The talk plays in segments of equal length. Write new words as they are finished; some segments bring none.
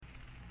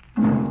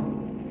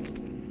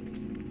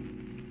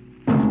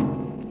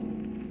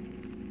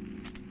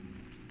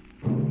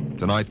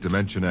Tonight,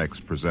 Dimension X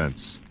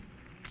presents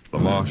The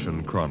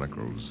Martian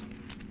Chronicles,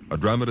 a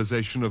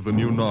dramatization of the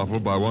new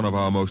novel by one of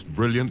our most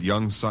brilliant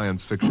young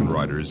science fiction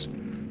writers,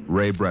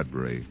 Ray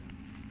Bradbury.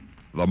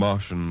 The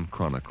Martian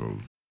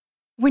Chronicles.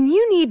 When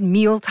you need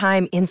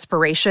mealtime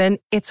inspiration,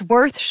 it's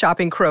worth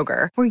shopping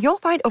Kroger, where you'll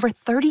find over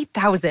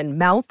 30,000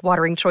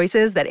 mouth-watering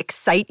choices that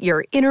excite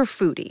your inner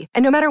foodie.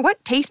 And no matter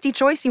what tasty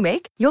choice you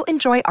make, you'll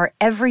enjoy our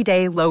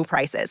everyday low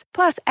prices,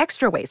 plus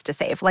extra ways to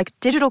save, like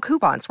digital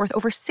coupons worth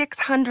over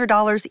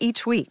 $600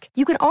 each week.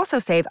 You can also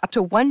save up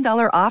to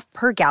 $1 off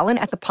per gallon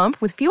at the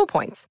pump with fuel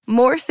points.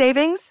 More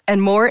savings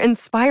and more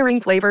inspiring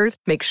flavors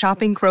make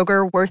shopping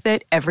Kroger worth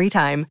it every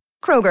time.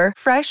 Kroger,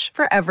 fresh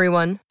for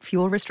everyone.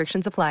 Fuel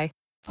restrictions apply.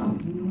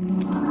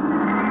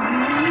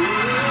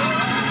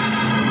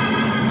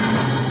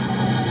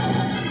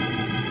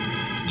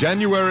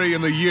 January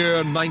in the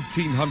year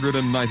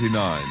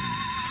 1999.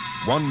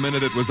 1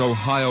 minute it was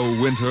Ohio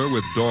winter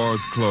with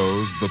doors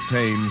closed, the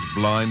panes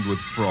blind with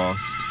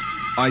frost,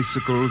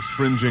 icicles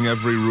fringing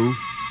every roof,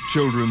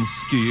 children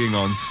skiing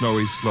on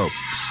snowy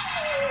slopes.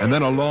 And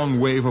then a long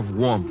wave of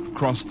warmth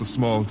crossed the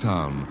small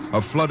town, a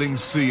flooding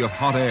sea of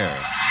hot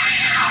air.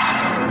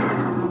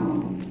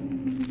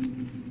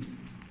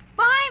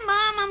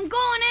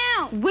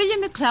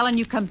 William McClellan,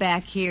 you come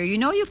back here. You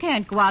know you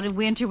can't go out in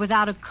winter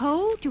without a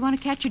coat. You want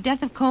to catch your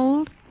death of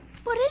cold?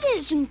 But it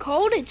isn't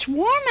cold. It's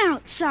warm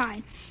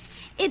outside.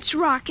 It's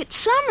rocket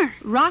summer.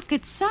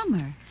 Rocket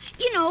summer?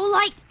 You know,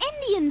 like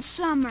Indian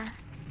summer.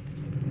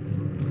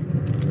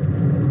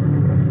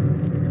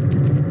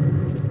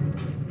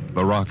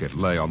 The rocket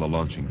lay on the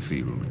launching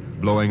field,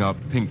 blowing out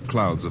pink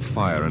clouds of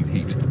fire and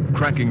heat,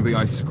 cracking the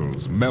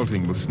icicles,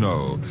 melting the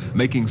snow,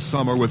 making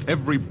summer with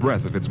every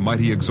breath of its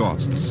mighty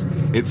exhausts.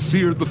 It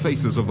seared the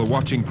faces of the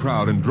watching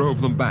crowd and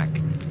drove them back.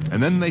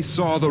 And then they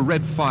saw the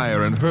red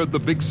fire and heard the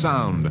big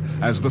sound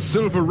as the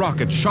silver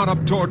rocket shot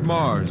up toward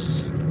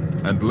Mars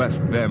and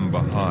left them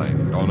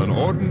behind on an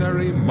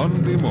ordinary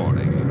Monday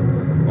morning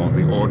on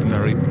the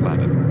ordinary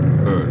planet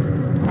Earth.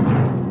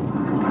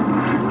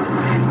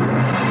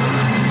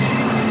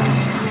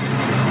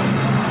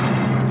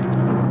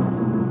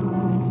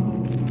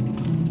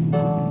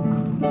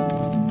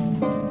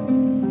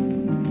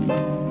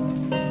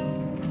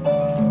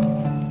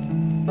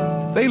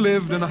 They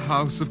lived in a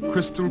house of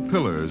crystal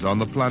pillars on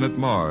the planet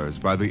Mars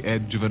by the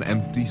edge of an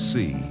empty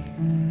sea.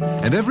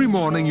 And every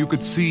morning you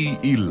could see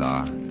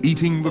Ela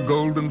eating the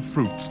golden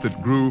fruits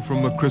that grew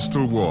from the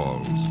crystal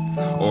walls,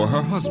 or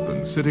her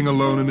husband sitting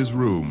alone in his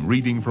room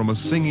reading from a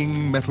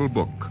singing metal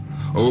book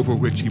over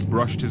which he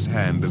brushed his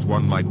hand as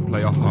one might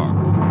play a harp.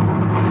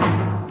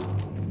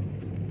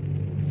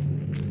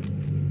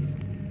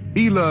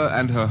 Ela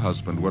and her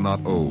husband were not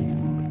old.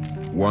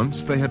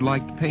 Once they had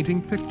liked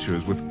painting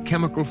pictures with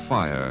chemical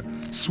fire,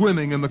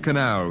 swimming in the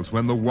canals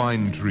when the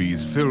wine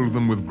trees filled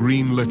them with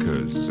green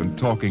liquors, and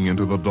talking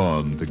into the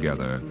dawn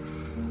together.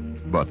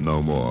 But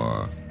no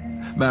more.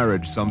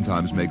 Marriage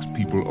sometimes makes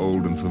people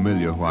old and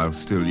familiar while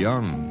still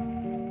young,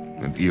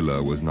 and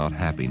Ela was not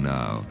happy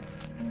now.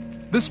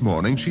 This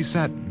morning she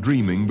sat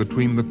dreaming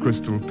between the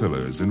crystal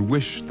pillars and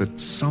wished that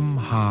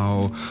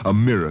somehow a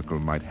miracle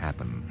might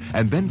happen.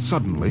 And then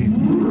suddenly...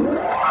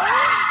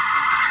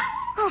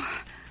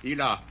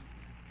 Ela,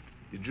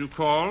 did you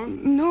call?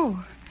 No.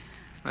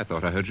 I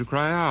thought I heard you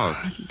cry out.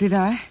 Did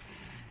I?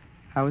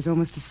 I was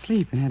almost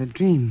asleep and had a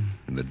dream.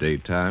 In the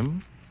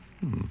daytime?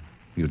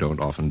 You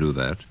don't often do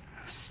that.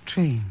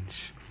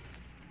 Strange.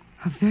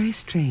 How very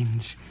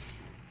strange.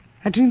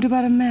 I dreamed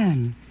about a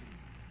man.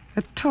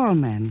 A tall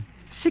man.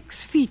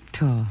 6 feet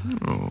tall.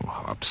 Oh,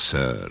 how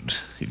absurd.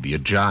 He'd be a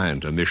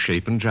giant, a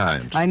misshapen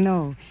giant. I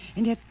know.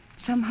 And yet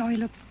somehow he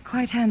looked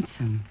quite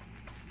handsome.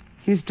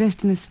 He was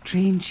dressed in a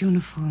strange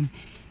uniform.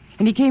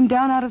 And he came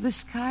down out of the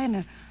sky in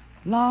a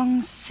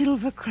long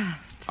silver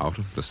craft. Out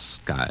of the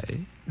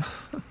sky?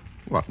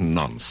 What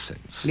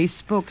nonsense. He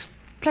spoke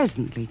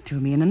pleasantly to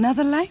me in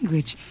another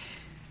language.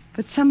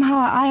 But somehow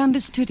I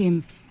understood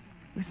him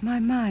with my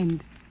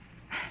mind.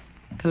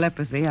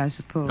 Telepathy, I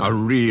suppose. Oh,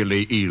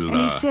 really, Ela?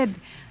 And he said,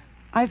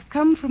 I've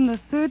come from the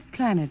 3rd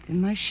planet in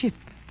my ship.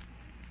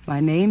 My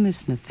name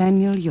is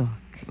Nathaniel York.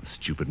 A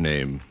stupid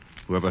name.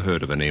 Whoever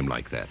heard of a name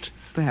like that?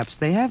 Perhaps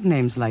they have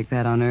names like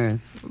that on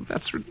Earth.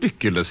 That's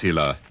ridiculous,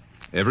 Ela.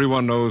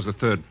 Everyone knows the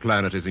 3rd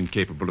planet is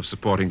incapable of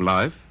supporting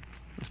life.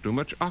 There's too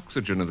much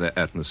oxygen in their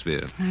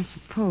atmosphere. I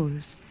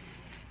suppose.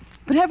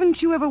 But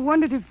haven't you ever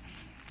wondered if...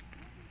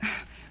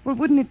 Well,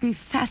 wouldn't it be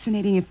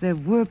fascinating if there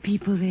were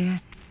people there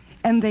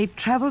and they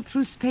traveled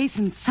through space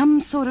in some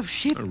sort of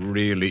ship?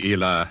 Really,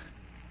 Ela?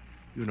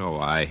 You know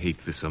I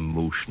hate this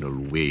emotional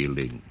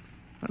wailing.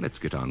 Now, let's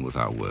get on with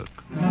our work.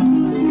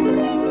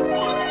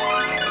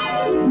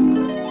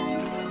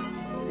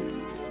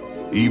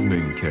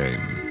 Evening came.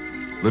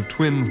 The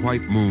twin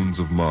white moons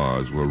of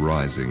Mars were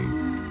rising,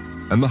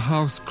 and the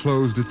house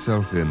closed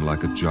itself in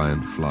like a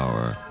giant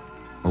flower.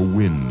 A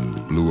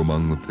wind blew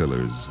among the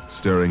pillars,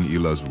 stirring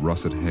Ela's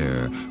russet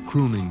hair,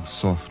 crooning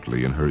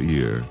softly in her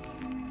ear.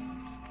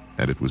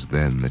 And it was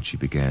then that she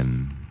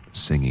began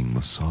singing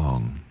the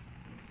song.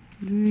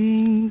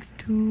 drink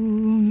to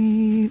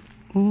me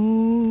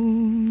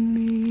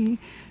only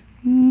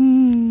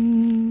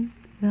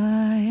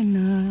thine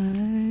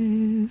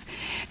eyes,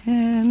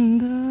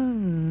 and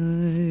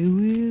I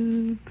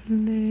will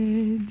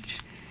pledge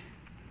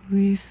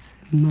with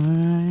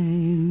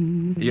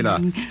mine.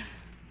 Ela,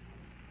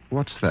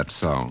 what's that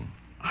song?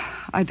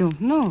 I don't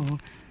know.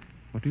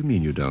 What do you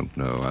mean you don't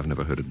know? I've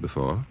never heard it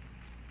before.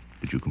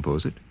 Did you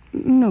compose it?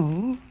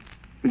 No.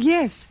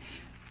 Yes.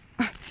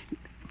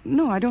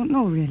 No, I don't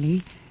know,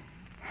 really.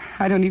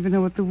 I don't even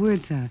know what the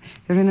words are.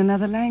 They're in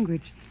another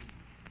language.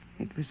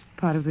 It was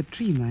part of the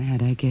dream I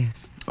had, I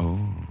guess.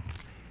 Oh.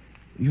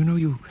 You know,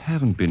 you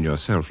haven't been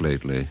yourself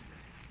lately.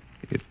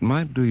 It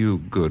might do you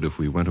good if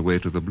we went away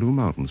to the Blue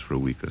Mountains for a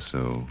week or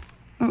so.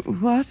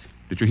 What?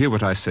 Did you hear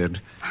what I said?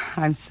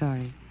 I'm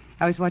sorry.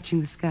 I was watching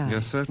the sky.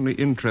 You're certainly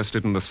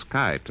interested in the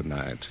sky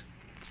tonight.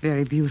 It's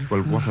very beautiful.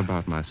 Well, what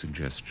about my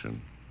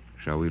suggestion?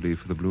 Shall we leave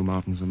for the Blue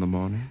Mountains in the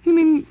morning? You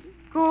mean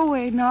go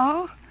away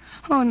now?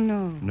 Oh,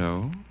 no.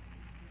 No?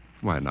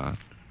 Why not?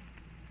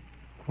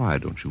 Why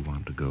don't you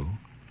want to go?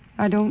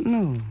 I don't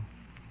know.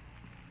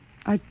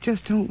 I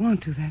just don't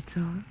want to, that's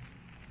all.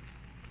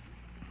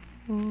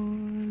 Or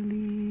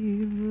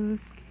leave a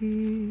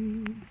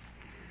kiss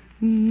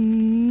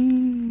in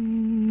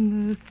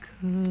the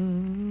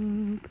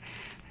cup,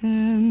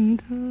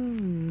 and I'll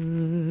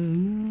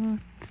not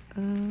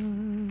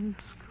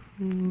ask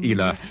for...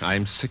 Ela,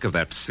 I'm sick of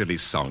that silly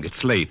song.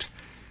 It's late.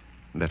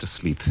 Let us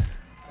sleep.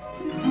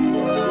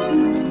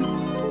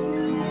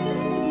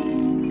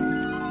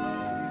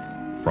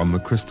 From the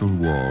crystal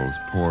walls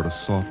poured a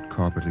soft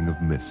carpeting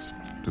of mist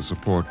to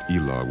support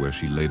Ela where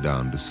she lay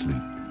down to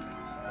sleep.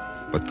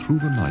 But through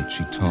the night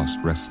she tossed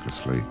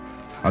restlessly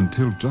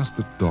until just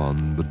at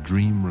dawn the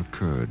dream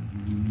recurred.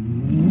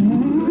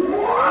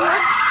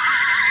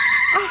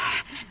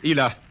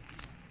 Ela,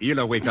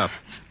 wake up.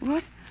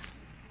 What?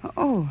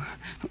 Oh,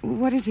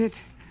 what is it?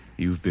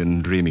 You've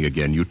been dreaming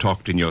again. You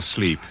talked in your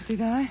sleep.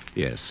 Did I?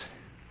 Yes.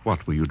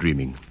 What were you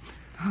dreaming?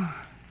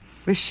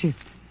 The ship.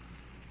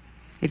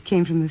 It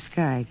came from the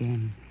sky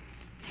again.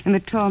 And the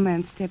tall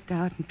man stepped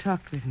out and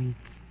talked with me.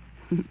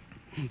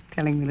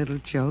 Telling me little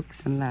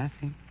jokes and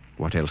laughing.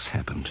 What else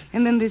happened?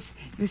 And then this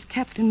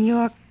Captain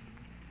York...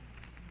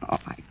 Oh,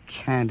 I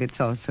can't.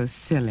 It's all so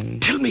silly.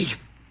 Tell me.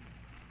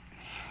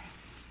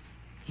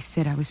 He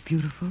said I was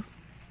beautiful.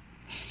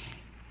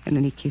 And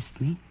then he kissed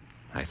me.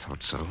 I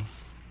thought so.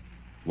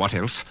 What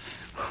else?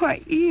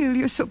 Why, Eel,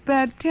 you're so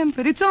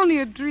bad-tempered. It's only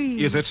a dream.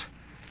 Is it?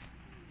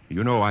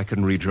 You know I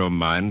can read your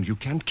mind. You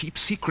can't keep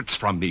secrets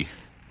from me.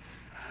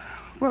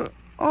 Well,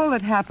 all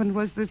that happened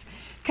was this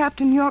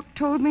Captain York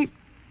told me...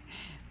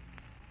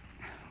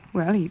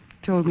 Well, he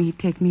told me he'd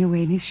take me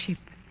away in his ship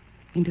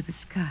into the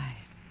sky.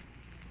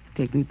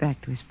 Take me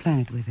back to his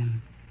planet with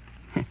him.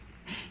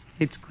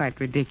 It's quite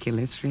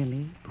ridiculous,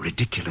 really.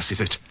 Ridiculous,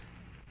 is it?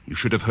 You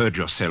should have heard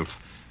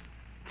yourself.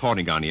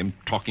 Fawning on him,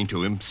 talking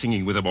to him,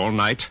 singing with him all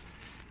night.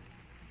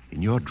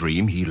 In your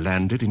dream, he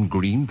landed in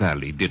Green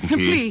Valley, didn't he?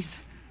 Please.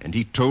 And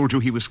he told you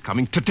he was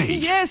coming today.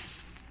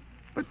 Yes,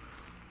 but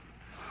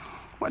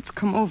what's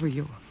come over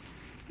you?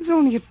 It was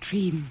only a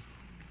dream.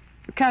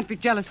 You can't be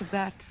jealous of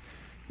that.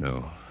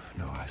 No,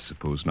 I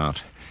suppose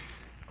not.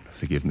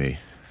 Forgive me.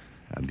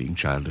 I'm being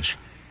childish.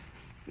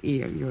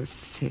 Eel, you're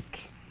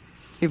sick.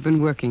 You've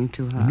been working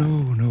too hard.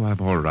 No,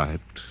 I'm all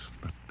right.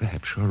 But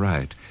perhaps you're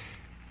right.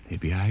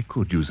 Maybe I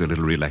could use a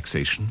little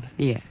relaxation.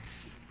 Yes.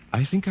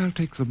 I think I'll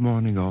take the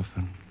morning off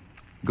and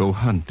go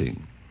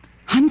hunting.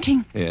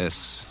 Hunting?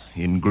 Yes,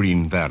 in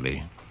Green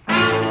Valley.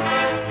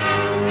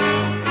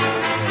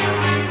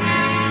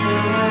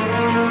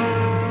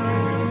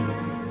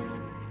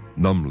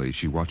 Numbly,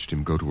 she watched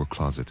him go to a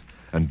closet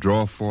and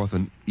draw forth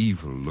an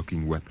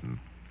evil-looking weapon.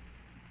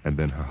 And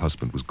then her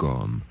husband was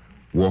gone,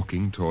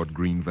 walking toward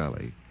Green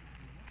Valley.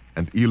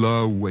 And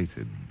Ela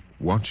waited,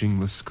 watching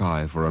the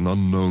sky for an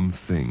unknown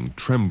thing,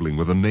 trembling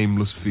with a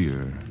nameless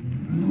fear.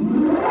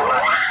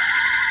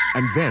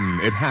 And then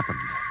it happened.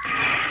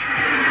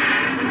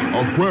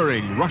 A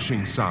whirring,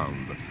 rushing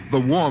sound. The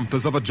warmth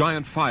as of a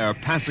giant fire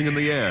passing in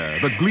the air.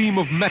 The gleam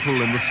of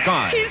metal in the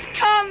sky. He's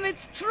come.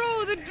 It's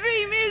true. The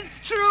dream is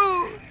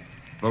true.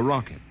 The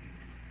rocket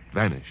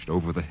vanished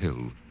over the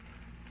hill.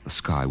 The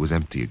sky was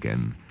empty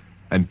again.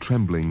 And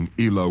trembling,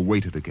 Ela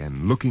waited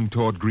again, looking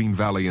toward Green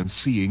Valley and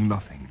seeing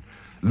nothing.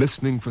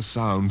 Listening for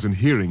sounds and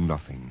hearing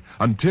nothing.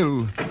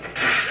 Until...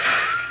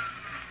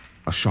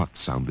 a shot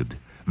sounded,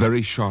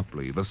 very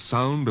sharply. The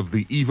sound of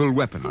the evil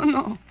weapon. Oh,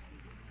 no.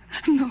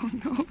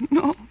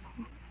 No.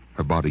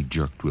 Her body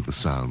jerked with the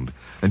sound,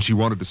 and she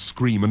wanted to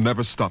scream and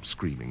never stop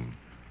screaming.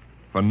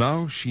 For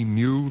now she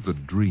knew the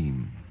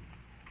dream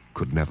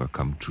could never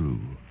come true.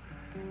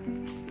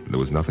 There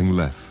was nothing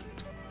left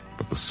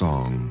but the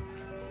song,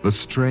 the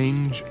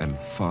strange and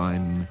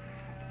fine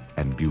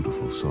and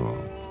beautiful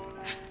song.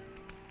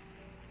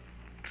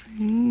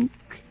 Drink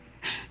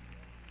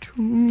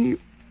to me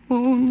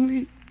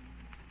only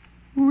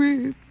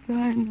with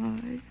thine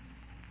eye,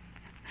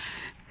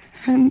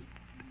 and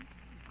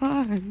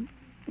I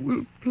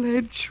will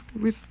pledge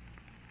with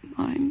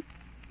mine.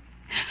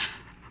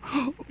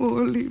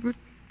 or leave a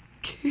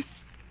kiss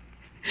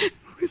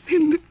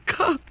within the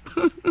cup.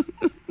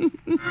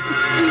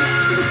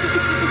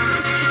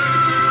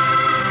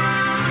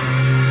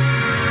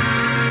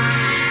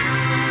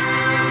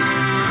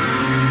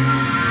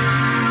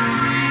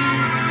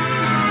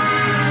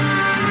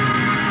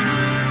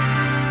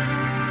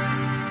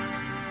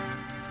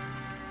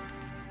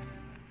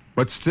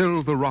 But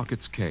still the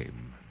rockets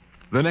came.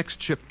 The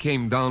next ship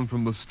came down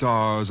from the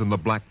stars and the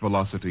black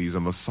velocities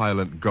and the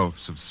silent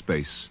gulfs of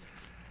space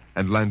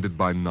and landed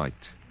by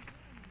night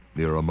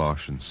near a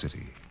Martian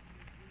city.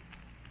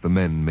 The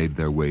men made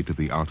their way to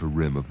the outer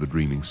rim of the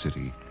dreaming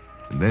city,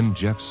 and then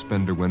Jeff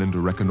Spender went in to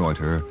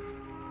reconnoiter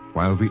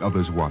while the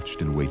others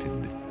watched and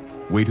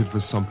waited for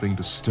something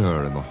to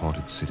stir in the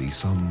haunted city,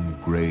 some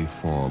gray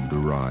form to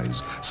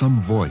rise,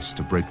 some voice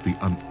to break the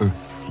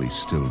unearthly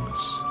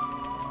stillness.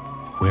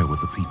 Where were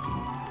the people?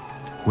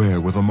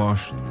 Where were the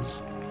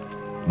Martians?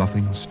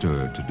 Nothing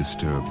stirred to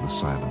disturb the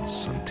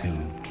silence until...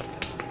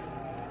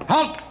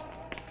 Halt!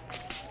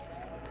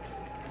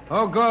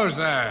 Who goes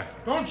there?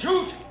 Don't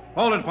shoot!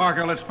 Hold it,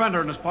 Parker. It's Spender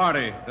and his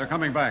party. They're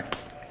coming back.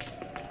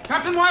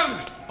 Captain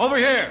Wilder! Over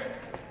here!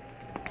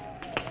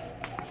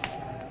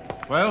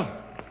 Well?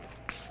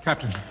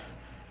 Captain,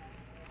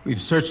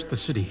 we've searched the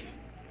city.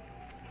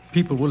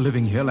 People were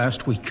living here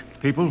last week.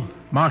 People?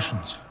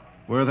 Martians.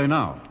 Where are they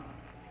now?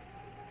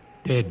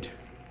 Dead.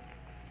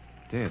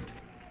 Dead?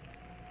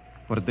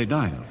 What did they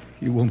die of?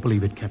 You won't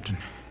believe it, Captain.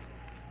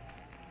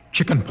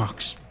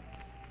 Chickenpox.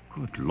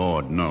 Good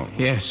Lord, no.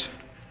 Yes.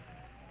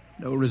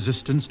 No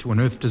resistance to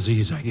an Earth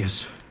disease, I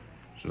guess.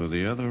 So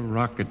the other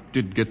rocket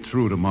did get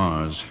through to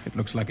Mars. It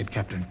looks like it,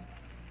 Captain.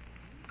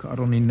 God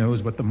only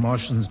knows what the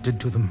Martians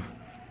did to them.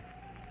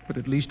 But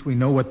at least we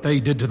know what they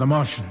did to the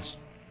Martians.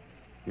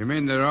 You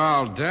mean they're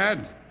all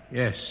dead?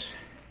 Yes.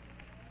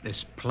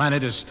 This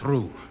planet is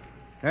through.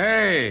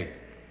 Hey,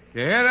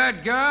 you hear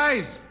that,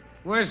 guys?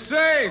 We're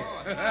safe.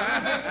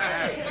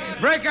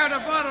 Break out a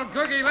bottle,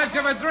 Cookie. Let's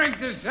have a drink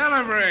to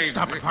celebrate.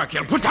 Stop it,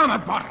 Parkhill. Put down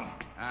that bottle.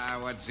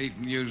 What's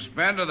eating you,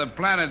 Spender? The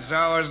planet's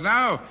ours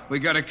now. We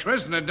got to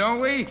christen it,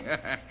 don't we?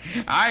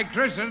 I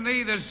christen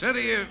thee the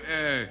city of...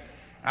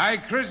 I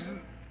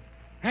christen...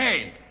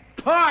 Hey,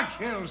 Park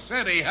Hill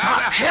City.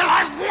 Park Hill,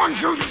 I warned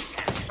you.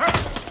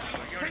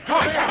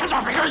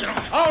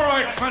 All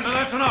right, Spender,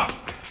 that's enough.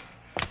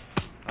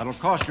 That'll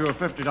cost you a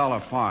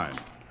 $50 fine.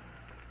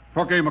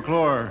 Cookie,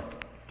 McClure,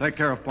 take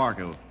care of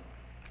Parkhill.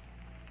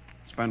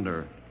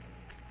 Spender,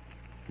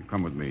 you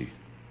come with me.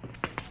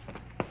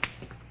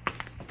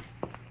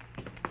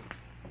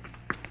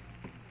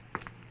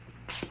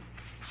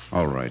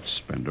 All right,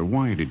 Spender,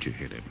 why did you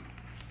hit him?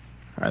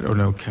 I don't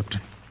know,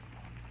 Captain.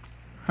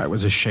 I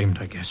was ashamed,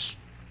 I guess.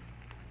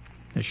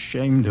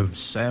 Ashamed of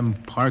Sam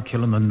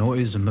Parkhill and the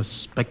noise and the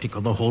spectacle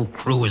the whole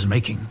crew is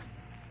making.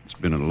 It's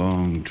been a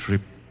long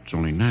trip. It's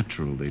only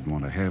natural they'd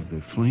want to have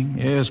their fling.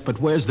 Yes, but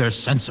where's their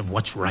sense of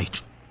what's right?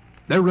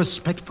 Their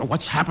respect for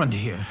what's happened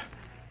here?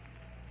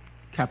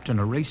 Captain,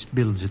 a race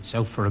builds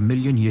itself for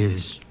 1,000,000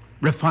 years,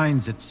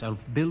 refines itself,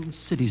 builds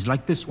cities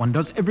like this one,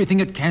 does everything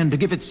it can to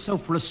give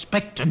itself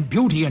respect and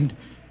beauty, and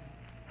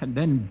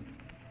then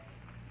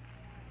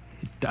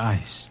it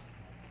dies.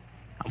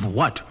 Of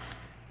what?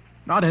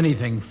 Not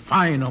anything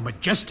fine or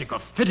majestic or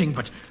fitting,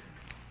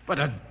 but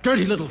a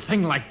dirty little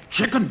thing like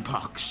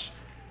chickenpox.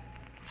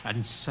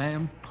 And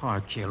Sam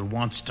Parkhill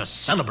wants to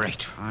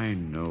celebrate. I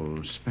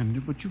know, Spender,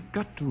 but you've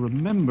got to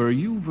remember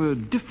you've a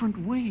different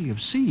way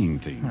of seeing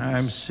things.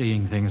 I'm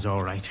seeing things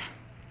all right.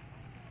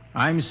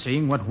 I'm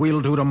seeing what we'll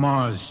do to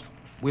Mars.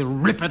 We'll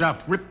rip it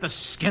up, rip the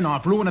skin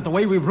off, ruin it the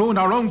way we've ruined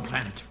our own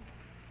planet.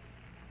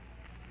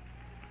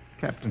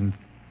 Captain,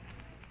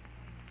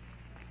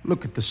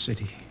 look at the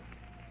city.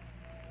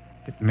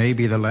 It may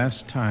be the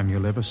last time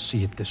you'll ever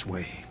see it this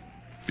way.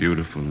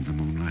 Beautiful in the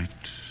moonlight,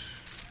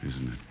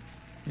 isn't it?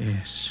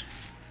 Yes.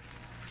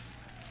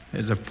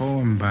 There's a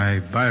poem by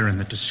Byron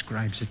that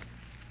describes it,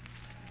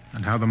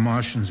 and how the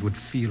Martians would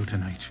feel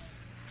tonight,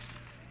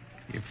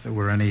 if there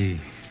were any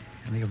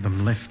of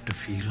them left to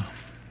feel.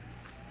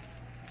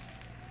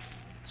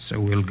 So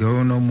we'll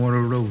go no more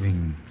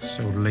a-roving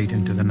so late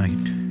into the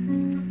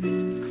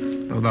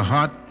night, though the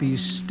heart be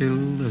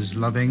still as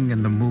loving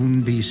and the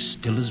moon be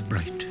still as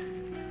bright.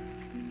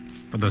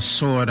 For the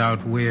sword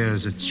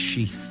outwears its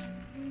sheath,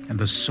 and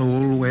the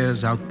soul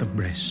wears out the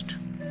breast,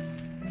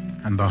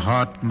 and the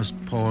heart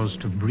must pause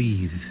to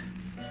breathe,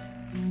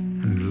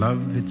 and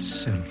love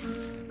itself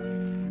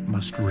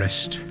must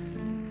rest.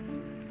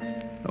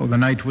 Though the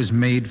night was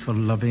made for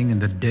loving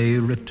and the day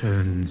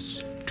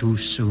returns too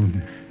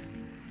soon,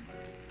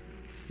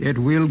 yet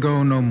we'll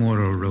go no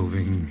more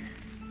a-roving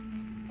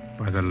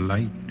by the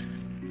light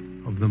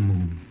of the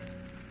moon.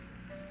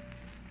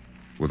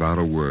 Without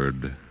a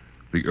word,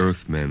 the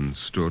Earthmen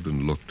stood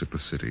and looked at the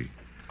city.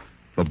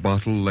 The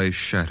bottle lay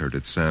shattered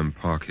at Sam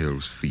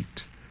Parkhill's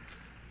feet,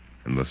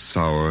 and the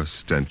sour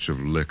stench of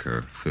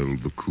liquor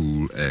filled the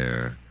cool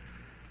air.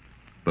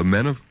 The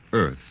men of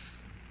Earth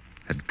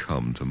had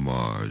come to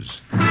Mars.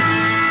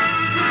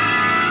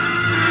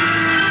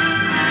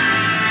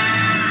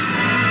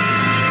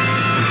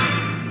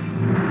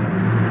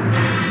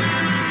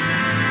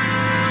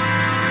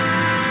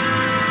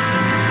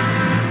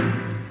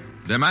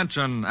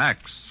 Dimension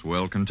X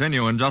will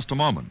continue in just a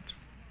moment.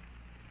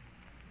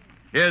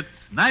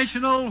 It's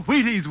National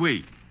Wheaties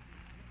Week.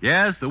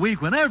 Yes, the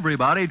week when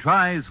everybody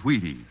tries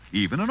Wheaties,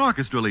 even an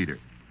orchestra leader.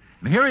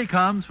 And here he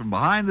comes from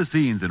behind the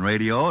scenes in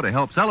radio to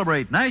help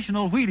celebrate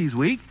National Wheaties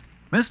Week,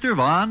 Mr.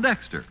 Von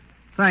Dexter.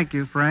 Thank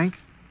you, Frank.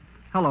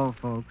 Hello,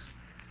 folks.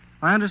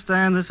 I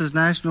understand this is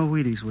National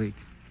Wheaties Week.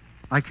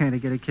 I kind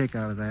of get a kick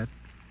out of that.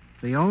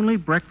 The only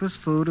breakfast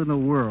food in the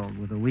world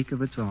with a week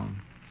of its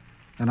own.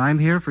 And I'm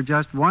here for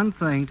just one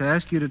thing, to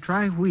ask you to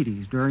try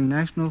Wheaties during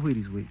National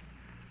Wheaties Week.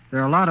 There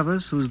are a lot of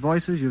us whose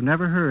voices you've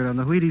never heard on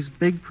the Wheaties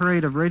big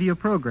parade of radio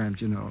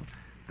programs, you know.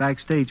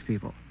 Backstage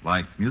people.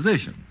 Like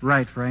musicians.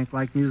 Right, Frank,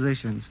 like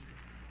musicians.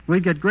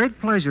 We'd get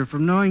great pleasure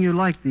from knowing you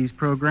like these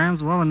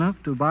programs well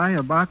enough to buy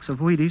a box of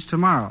Wheaties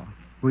tomorrow.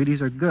 Wheaties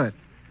are good.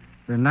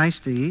 They're nice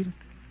to eat.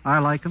 I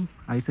like them.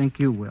 I think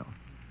you will.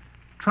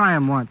 Try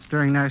them once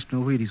during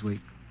National Wheaties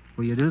Week.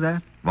 Will you do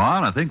that?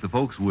 Vaughn, I think the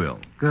folks will.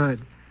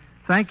 Good.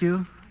 Thank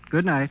you.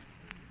 Good night.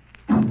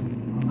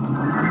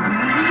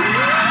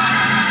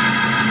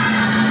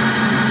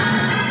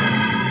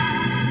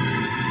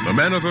 The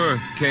men of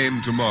Earth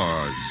came to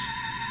Mars.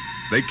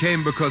 They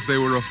came because they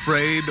were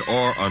afraid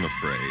or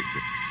unafraid,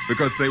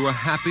 because they were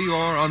happy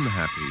or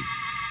unhappy,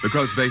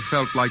 because they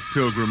felt like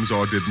pilgrims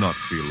or did not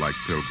feel like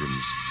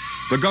pilgrims.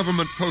 The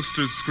government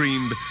posters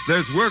screamed,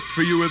 "There's work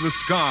for you in the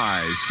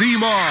sky. See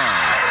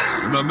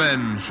Mars!" And the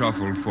men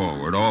shuffled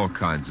forward, all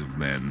kinds of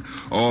men,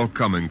 all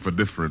coming for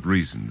different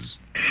reasons.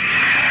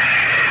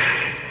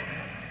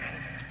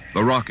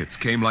 The rockets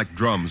came like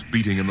drums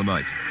beating in the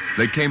night.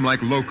 They came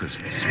like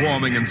locusts,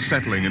 swarming and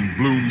settling in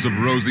blooms of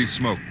rosy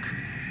smoke.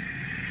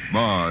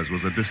 Mars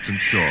was a distant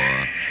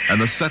shore,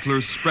 and the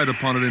settlers spread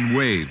upon it in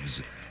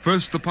waves.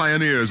 First the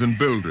pioneers and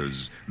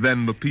builders,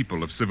 then the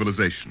people of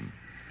civilization.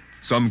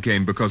 Some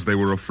came because they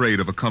were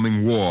afraid of a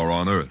coming war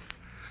on Earth.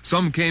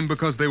 Some came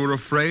because they were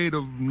afraid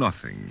of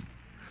nothing.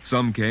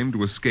 Some came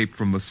to escape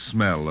from the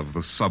smell of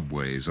the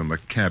subways and the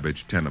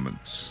cabbage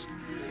tenements.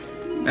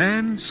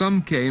 And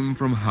some came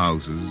from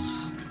houses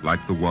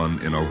like the one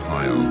in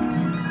Ohio.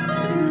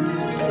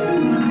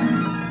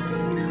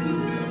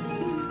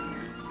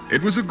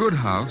 It was a good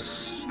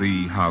house,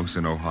 the house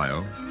in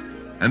Ohio,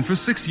 and for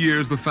 6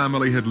 years the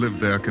family had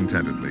lived there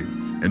contentedly,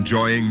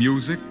 enjoying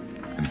music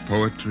and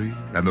poetry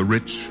and the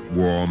rich,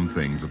 warm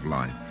things of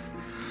life.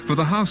 For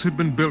the house had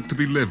been built to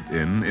be lived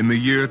in the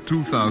year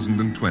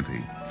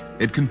 2020.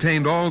 It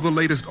contained all the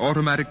latest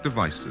automatic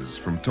devices,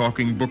 from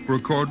talking book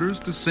recorders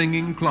to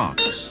singing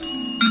clocks. 7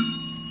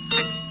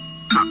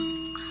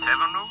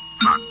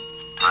 o'clock,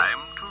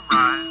 time to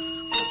rise,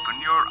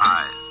 open your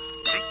eyes.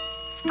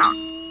 Tick-tock,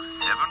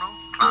 7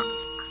 o'clock,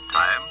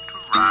 time to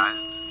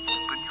rise,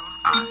 open your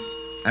eyes.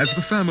 As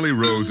the family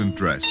rose and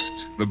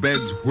dressed, the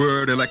beds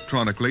whirred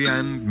electronically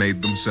and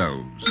made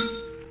themselves.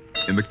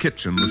 In the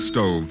kitchen, the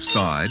stove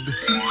sighed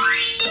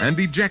and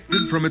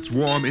ejected from its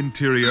warm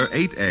interior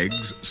 8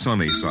 eggs,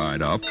 sunny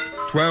side up,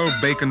 12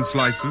 bacon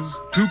slices,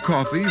 2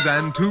 coffees,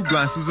 and 2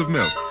 glasses of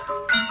milk.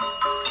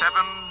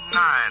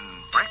 7-9,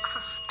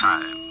 breakfast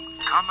time.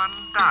 Come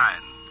and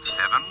dine.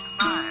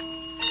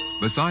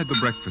 7-9. Beside the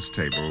breakfast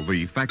table,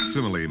 the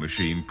facsimile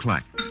machine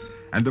clacked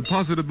and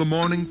deposited the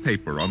morning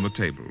paper on the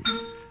table.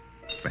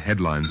 The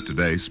headlines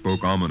today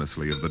spoke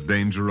ominously of the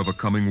danger of a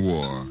coming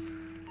war,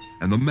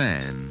 and the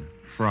man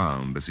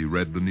frowned as he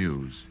read the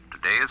news.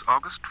 Today is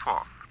August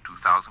 4th,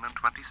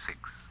 2026.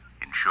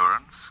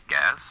 Insurance,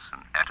 gas,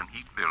 and atom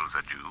heat bills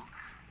are due.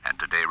 And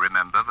today,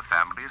 remember, the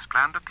family has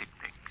planned a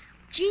picnic.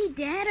 Gee,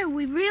 Dad, are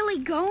we really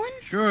going?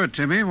 Sure,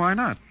 Timmy, why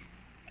not?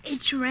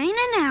 It's raining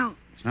out.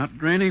 It's not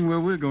raining where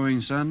we're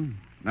going, son.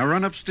 Now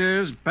run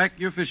upstairs, pack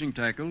your fishing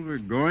tackle. We're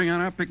going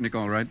on our picnic,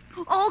 all right.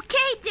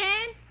 Okay,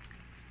 Dad.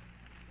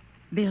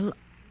 Bill,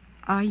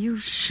 are you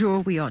sure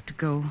we ought to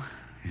go?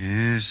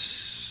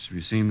 Yes. Have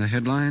you seen the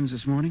headlines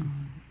this morning?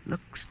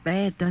 Looks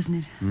bad, doesn't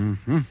it?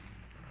 Mm-hmm.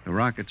 The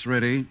rocket's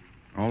ready.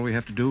 All we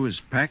have to do is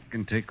pack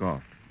and take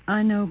off.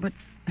 I know, but...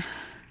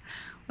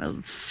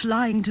 Well,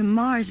 flying to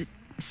Mars, it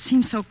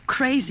seems so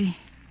crazy.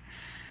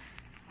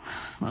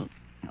 Well,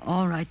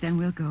 all right, then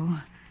we'll go.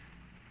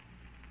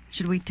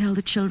 Should we tell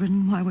the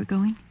children why we're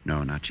going?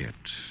 No, not yet.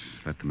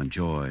 Let them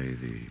enjoy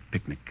the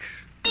picnic.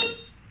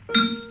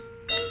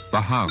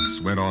 The house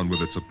went on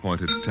with its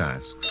appointed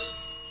tasks.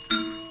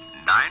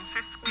 9:15,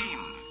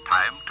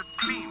 time to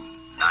clean.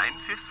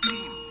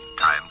 9:15,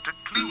 time to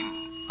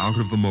clean. Out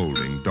of the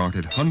molding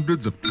darted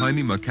hundreds of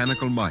tiny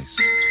mechanical mice,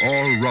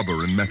 all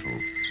rubber and metal.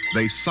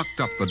 They sucked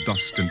up the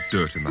dust and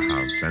dirt in the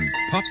house and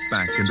popped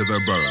back into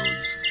their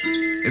burrows.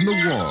 In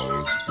the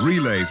walls,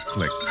 relays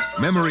clicked,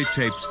 memory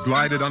tapes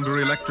glided under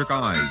electric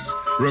eyes,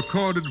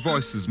 recorded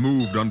voices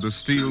moved under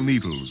steel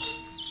needles.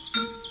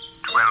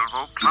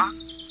 12 o'clock,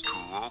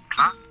 2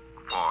 o'clock,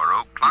 4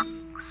 o'clock,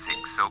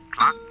 6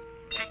 o'clock,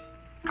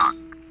 tick-tock,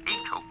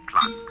 8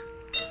 o'clock.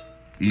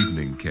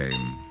 Evening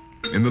came.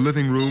 In the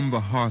living room, the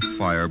hearth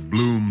fire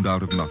bloomed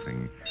out of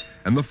nothing,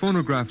 and the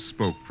phonograph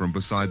spoke from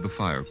beside the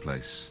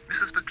fireplace.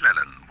 Mrs.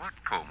 McClellan, what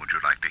poem would you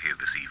like to hear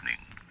this evening?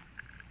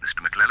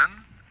 Mr. McClellan?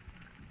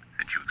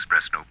 And you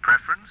express no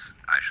preference?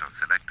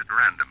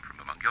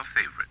 your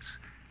favorites.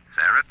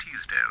 Sarah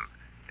Teasdale.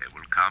 There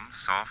will come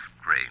soft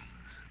rains.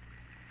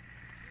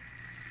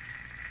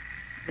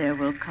 There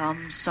will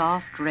come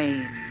soft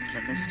rains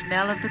and the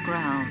smell of the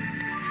ground,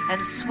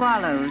 and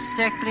swallows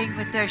circling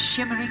with their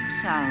shimmering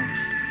sound,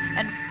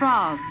 and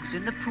frogs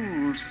in the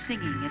pools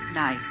singing at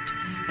night,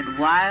 and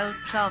wild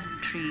plum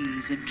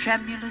trees in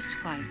tremulous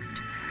white.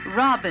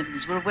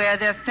 Robins will wear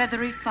their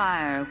feathery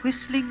fire,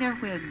 whistling their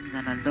whims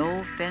on a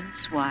low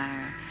fence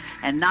wire,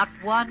 and not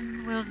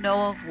one will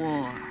know of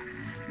war,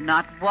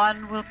 not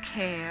one will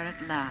care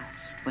at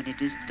last when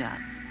it is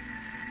done.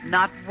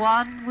 Not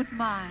one would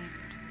mind,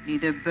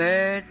 neither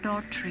bird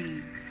nor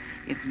tree,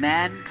 if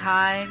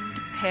mankind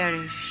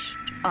perished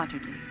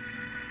utterly.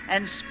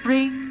 And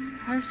spring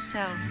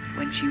herself,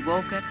 when she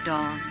woke at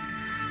dawn,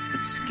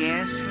 would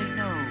scarcely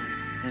know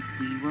that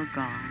we were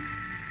gone.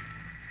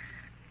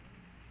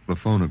 The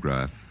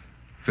phonograph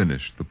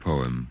finished the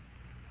poem,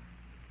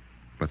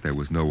 but there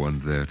was no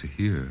one there to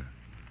hear,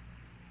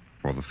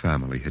 for the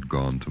family had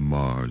gone to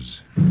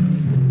Mars.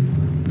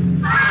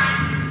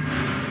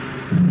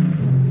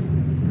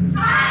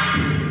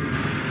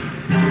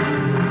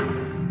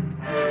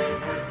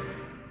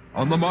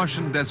 On the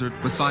Martian desert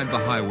beside the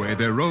highway,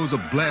 there rose a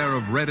blare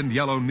of red and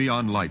yellow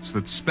neon lights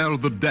that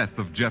spelled the death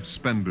of Jeff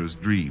Spender's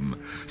dream.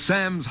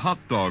 Sam's hot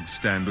dog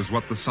stand is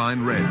what the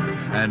sign read,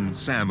 and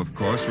Sam, of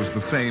course, was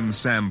the same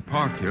Sam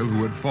Parkhill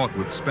who had fought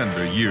with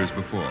Spender years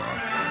before.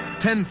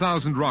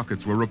 10,000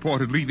 rockets were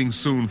reported leaving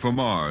soon for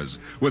Mars,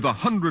 with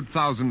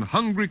 100,000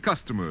 hungry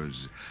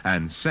customers,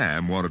 and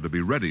Sam wanted to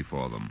be ready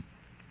for them.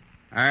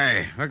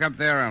 Hey, look up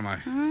there, Elmer.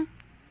 Hmm?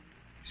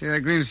 See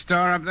that green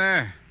star up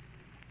there?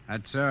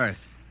 That's Earth.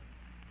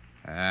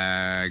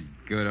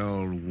 Good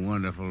old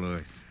wonderful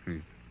Earth.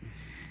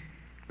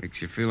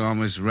 Makes you feel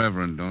almost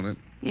reverent, don't it?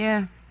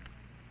 Yeah.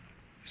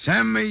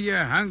 Send me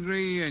you're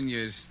hungry and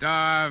you're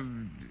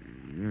starved.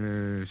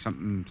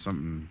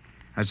 Something.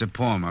 That's a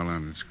poem I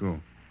learned at school.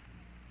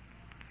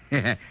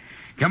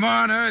 Come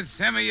on, Earth,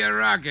 send me your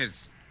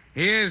rockets.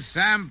 Here's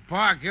Sam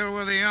Parkhill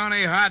with the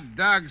only hot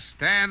dog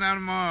stand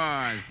on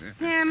Mars.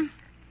 Sam,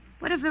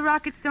 what if the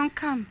rockets don't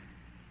come?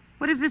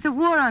 What if there's a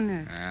war on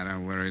Earth?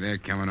 Don't worry, they're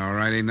coming all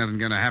right. Ain't nothing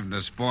gonna happen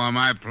to spoil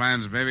my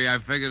plans, baby. I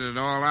figured it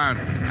all out.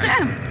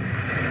 Sam!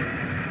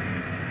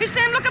 Hey,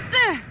 Sam, look up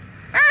there!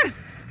 Earth!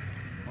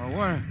 Oh,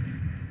 what?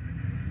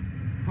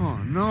 Oh,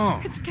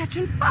 no. It's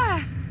catching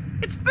fire.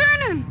 It's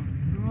burning.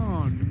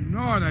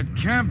 No, that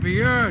can't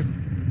be Earth.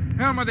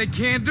 Elmer, they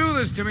can't do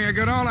this to me. I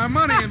got all our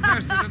money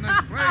invested in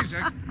this place.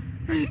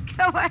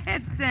 Go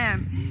ahead,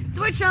 Sam.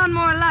 Switch on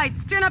more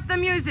lights. Turn up the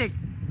music.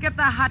 Get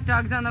the hot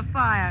dogs on the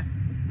fire.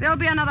 There'll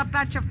be another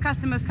batch of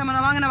customers coming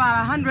along in about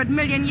 100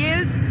 million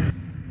years.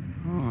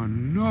 Oh,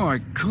 no,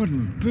 it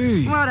couldn't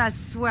be. What a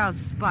swell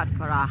spot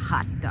for a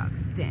hot dog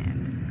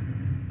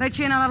stand. Let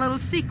you in on a little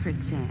secret,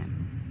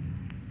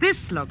 Sam.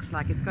 This looks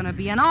like it's going to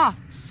be an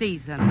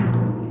off-season.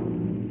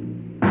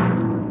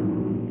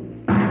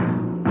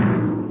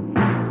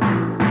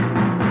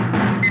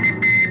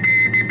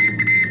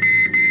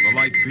 The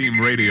light beam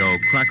radio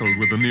crackled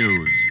with the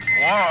news.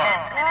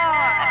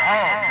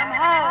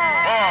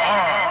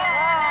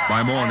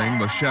 By morning,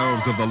 the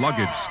shelves of the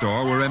luggage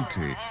store were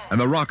empty, and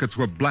the rockets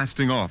were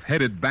blasting off,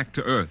 headed back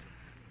to Earth.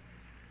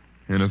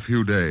 In a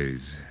few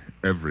days,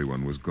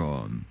 everyone was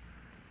gone,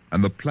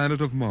 and the planet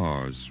of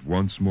Mars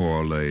once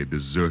more lay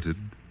deserted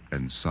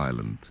and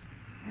silent.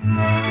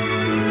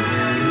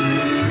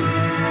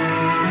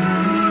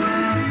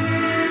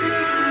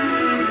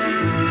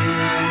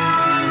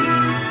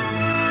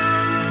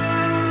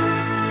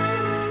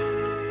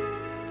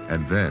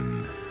 And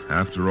then,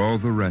 after all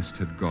the rest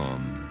had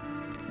gone,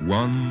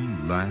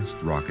 one last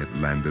rocket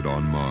landed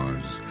on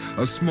Mars.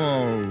 A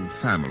small,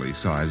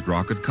 family-sized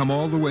rocket come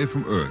all the way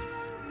from Earth.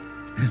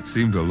 It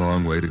seemed a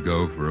long way to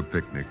go for a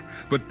picnic,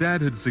 but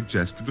Dad had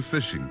suggested a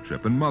fishing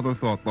trip, and Mother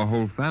thought the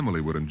whole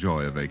family would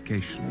enjoy a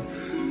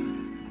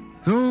vacation.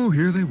 So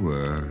here they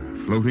were,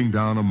 floating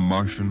down a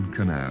Martian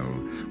canal,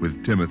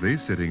 with Timothy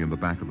sitting in the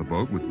back of the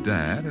boat with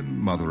Dad and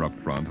Mother up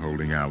front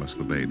holding Alice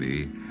the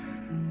baby,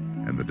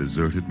 and the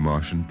deserted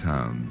Martian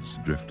towns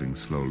drifting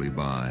slowly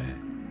by.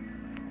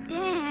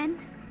 Dad,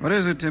 What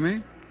is it,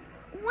 Timmy?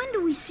 when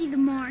do we see the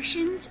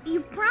Martians? You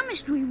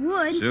promised we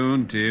would.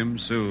 Soon, Tim,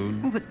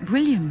 soon. Oh, but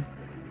William,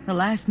 the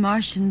last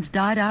Martians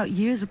died out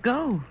years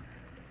ago.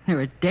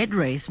 They're a dead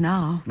race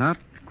now. Not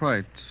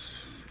quite.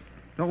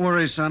 Don't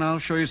worry, son. I'll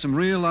show you some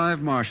real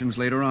live Martians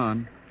later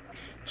on.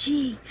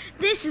 Gee,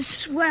 this is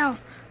swell.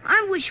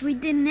 I wish we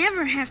didn't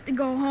ever have to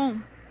go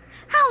home.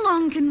 How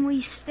long can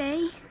we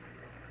stay?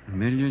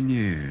 1,000,000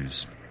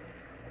 years.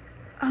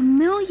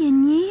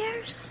 1,000,000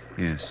 years?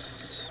 Yes.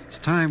 It's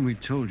time we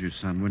told you,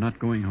 son. We're not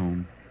going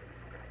home.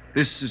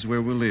 This is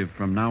where we'll live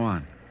from now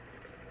on.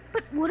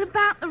 But what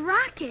about the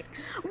rocket?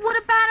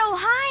 What about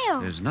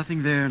Ohio? There's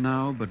nothing there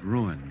now but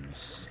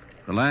ruins.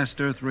 The last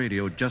Earth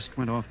radio just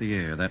went off the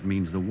air. That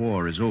means the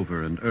war is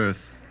over and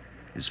Earth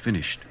is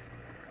finished.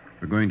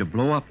 We're going to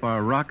blow up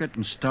our rocket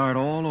and start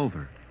all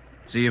over.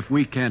 See if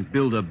we can't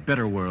build a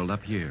better world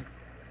up here.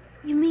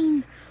 You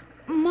mean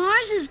Mars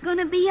Mars is going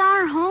to be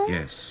our home?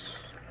 Yes.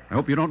 I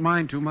hope you don't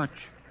mind too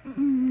much.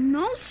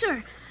 No,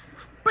 sir.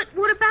 But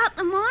what about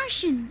the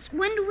Martians?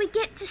 When do we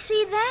get to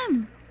see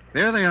them?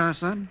 There they are,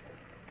 son.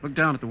 Look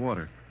down at the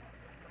water.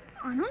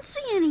 I don't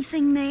see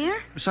anything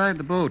there. Beside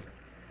the boat.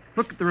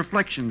 Look at the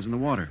reflections in the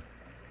water.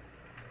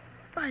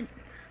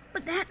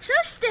 But that's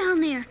us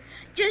down there.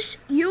 Just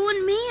you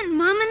and me and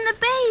Mom and the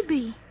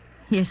baby.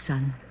 Yes,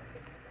 son.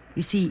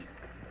 You see,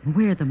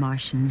 we're the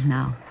Martians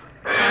now.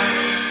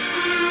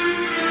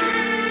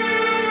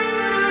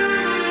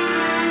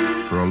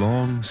 For a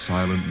long,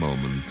 silent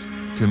moment,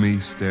 Timmy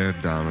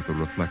stared down at the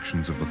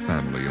reflections of the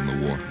family in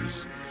the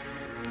waters,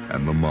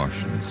 and the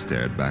Martian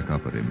stared back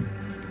up at him.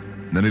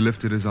 Then he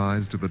lifted his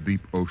eyes to the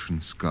deep ocean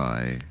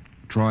sky,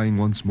 trying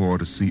once more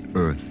to see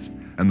Earth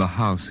and the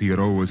house he had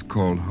always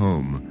called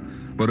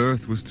home. But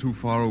Earth was too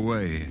far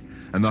away,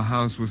 and the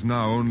house was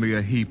now only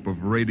a heap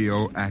of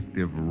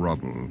radioactive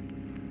rubble.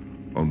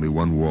 Only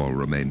one wall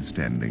remained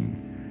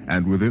standing,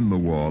 and within the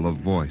wall a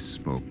voice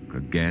spoke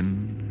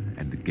again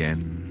and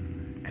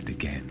again and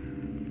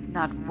again.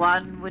 Not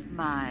one would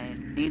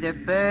mind, neither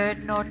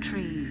bird nor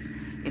tree,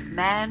 if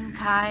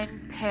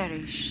mankind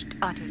perished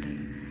utterly,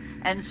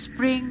 and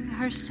spring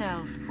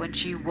herself, when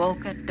she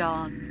woke at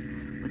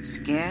dawn, would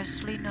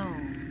scarcely know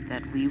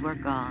that we were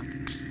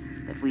gone,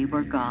 that we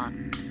were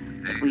gone,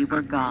 that we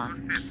were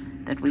gone,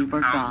 that we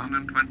were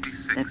gone,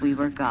 that we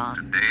were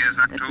gone, Today is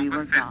that we October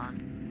were 5th, gone.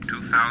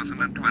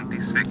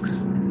 2026.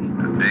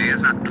 Today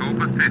is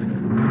October 5th,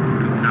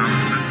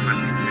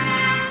 2026.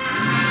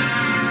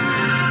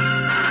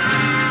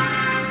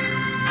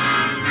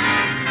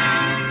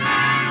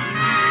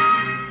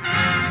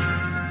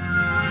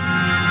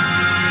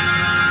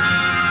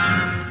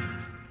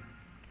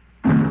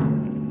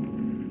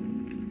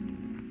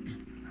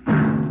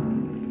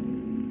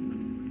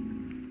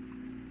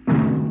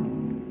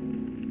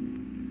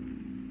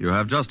 You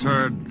have just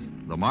heard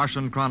The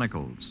Martian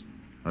Chronicles,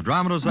 a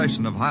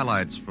dramatization of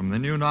highlights from the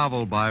new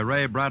novel by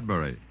Ray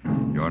Bradbury.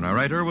 Your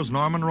narrator was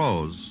Norman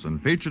Rose,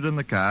 and featured in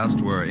the cast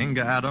were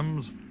Inga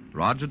Adams,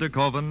 Roger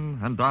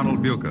DeKoven, and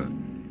Donald Buca.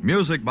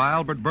 Music by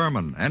Albert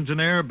Berman,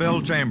 engineer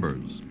Bill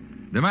Chambers.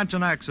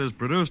 Dimension X is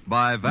produced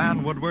by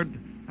Van Woodward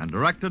and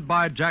directed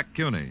by Jack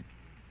Cuney.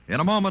 In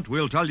a moment,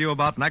 we'll tell you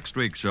about next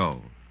week's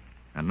show.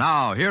 And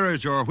now, here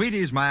is your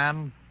Wheaties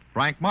man,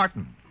 Frank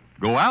Martin.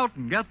 Go out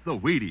and get the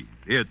Wheaties.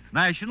 It's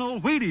National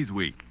Wheaties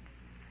Week.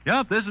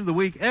 Yep, this is the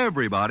week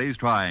everybody's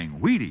trying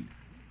Wheaties.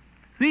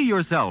 See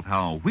yourself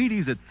how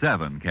Wheaties at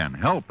 7 can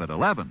help at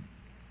 11.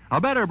 A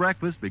better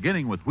breakfast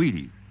beginning with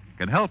Wheaties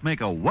can help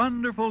make a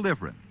wonderful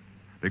difference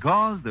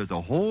because there's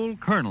a whole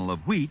kernel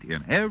of wheat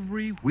in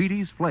every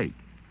Wheaties flake.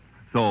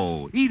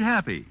 So eat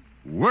happy,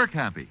 work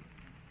happy.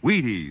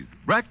 Wheaties,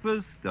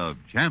 breakfast of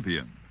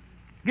champions.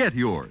 Get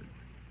yours.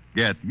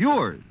 Get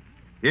yours.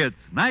 It's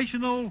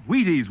National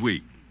Wheaties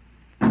Week.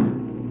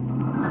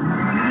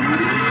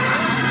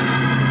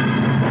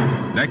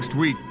 Next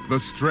week, the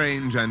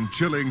strange and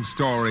chilling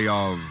story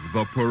of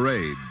the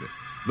parade.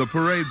 The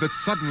parade that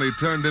suddenly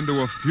turned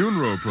into a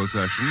funeral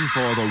procession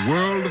for the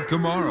world of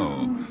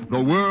tomorrow.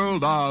 The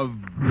world of...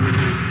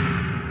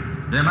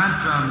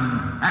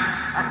 Dimension X.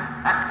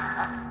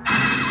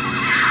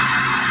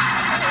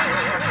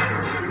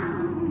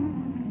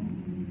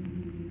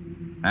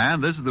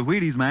 And this is the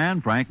Wheaties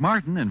man, Frank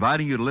Martin,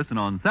 inviting you to listen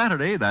on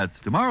Saturday, that's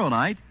tomorrow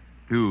night,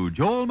 to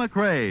Joel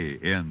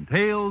McRae in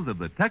Tales of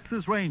the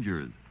Texas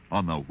Rangers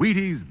on the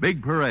Wheaties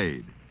Big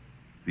Parade.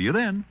 See you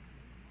then.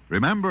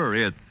 Remember,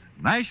 it's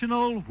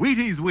National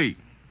Wheaties Week.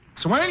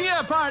 Swing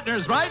your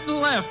partners right and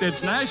left.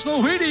 It's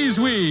National Wheaties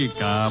Week.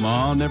 Come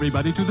on,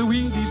 everybody, to the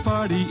Wheaties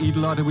party. Eat a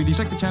lot of Wheaties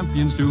like the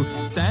champions do.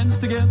 Dance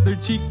together,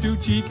 cheek to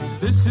cheek.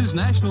 This is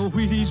National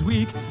Wheaties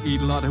Week. Eat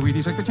a lot of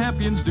Wheaties like the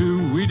champions do.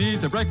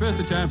 Wheaties, a breakfast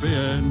of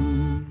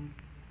champions.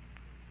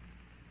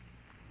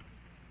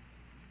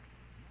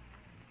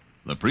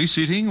 The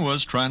preceding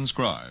was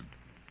transcribed.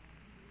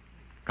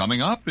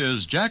 Coming up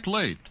is Jack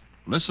Late.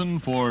 Listen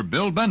for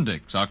Bill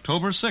Bendix,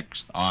 October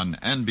 6th on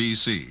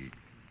NBC.